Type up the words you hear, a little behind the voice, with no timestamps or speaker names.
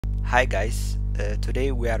Hi guys,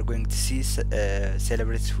 today we are going to see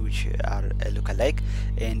celebrities which are look-alike,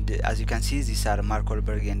 and as you can see these are Mark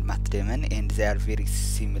Wahlberg and Matt Damon, and they are very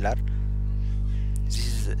similar. This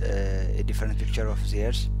is a different picture of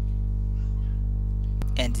theirs,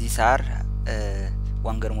 and these are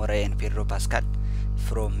Wanger Moray and Pedro Pascal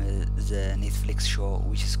from the Netflix show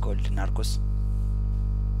which is called Narcos.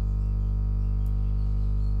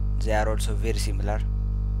 They are also very similar.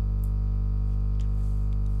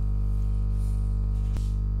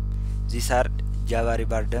 These are Jabari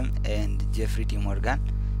Bardem and Jeffrey D. Morgan.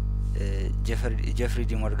 Jeffrey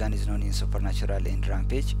D. Morgan is known in Supernatural and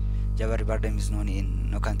Rampage. Jabari Bardem is known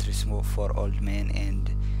in No Country for Old Men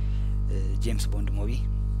and James Bond movie.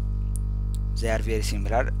 They are very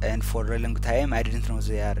similar, and for a long time I didn't know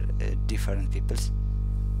they are different peoples.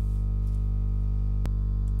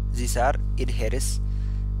 These are Ed Harris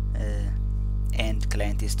and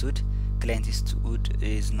Clint Eastwood. Clint Eastwood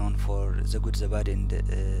is known for The Good, the Bad, and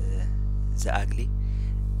The Ugly,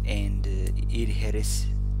 and Ed Harris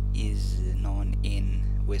is known in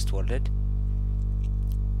Westworld.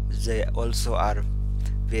 They also are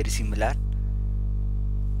very similar.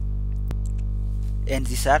 And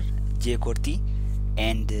these are Jay Courtney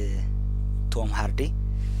and Tom Hardy.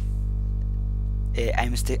 I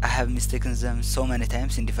have mistaken them so many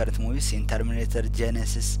times in different movies, in Terminator,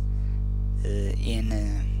 Genesis, in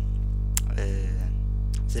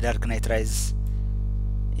The Dark Knight Rises,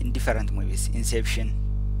 in different movies, Inception.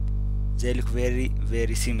 They look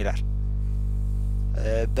very similar,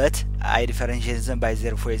 but I differentiate them by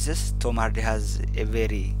their voices. Tom Hardy has a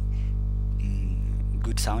very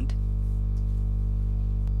good sound,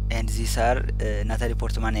 and these are Natalie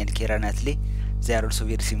Portman and Keira Knightley. They are also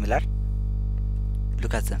very similar.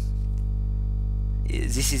 Look at them.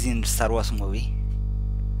 This is in Star Wars movie.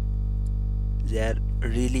 They are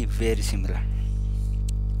really very similar.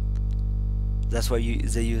 That's why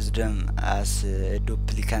they use them as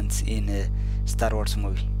duplicates in a Star Wars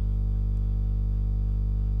movie.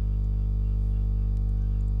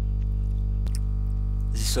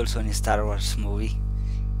 This is also in a Star Wars movie.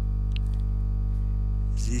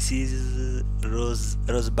 This is Rose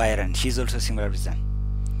Byrne. She's also similar with them.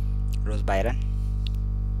 Rose Byrne.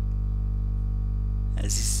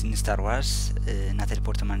 This is in Star Wars. Natalie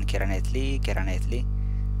Portman, Keira Knightley.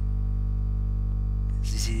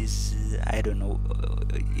 This is I don't know,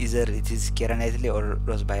 either it is Keira Knightley or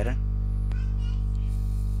Rose Byrne.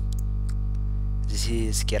 This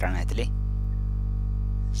is Keira Knightley.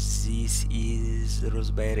 This is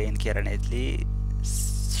Rose Byrne and Keira Knightley.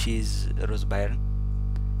 She's Rose Byrne,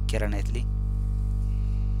 Keira Knightley.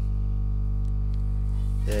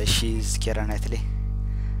 She's Keira Knightley.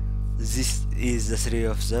 This is the three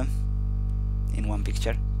of them in one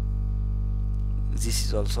picture. This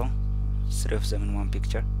is also three of them in one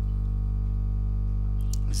picture.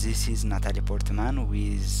 This is Natalie Portman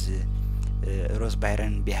with Rose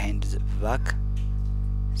Byrne behind the back.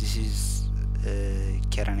 This is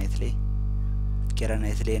Keira Knightley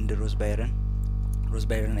and Rose Byrne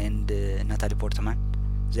and Natalie Portman.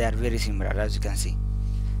 They are very similar, as you can see.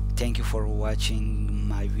 Thank you for watching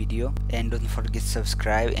my video, and don't forget to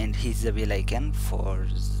subscribe and hit the bell icon for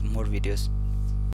more videos.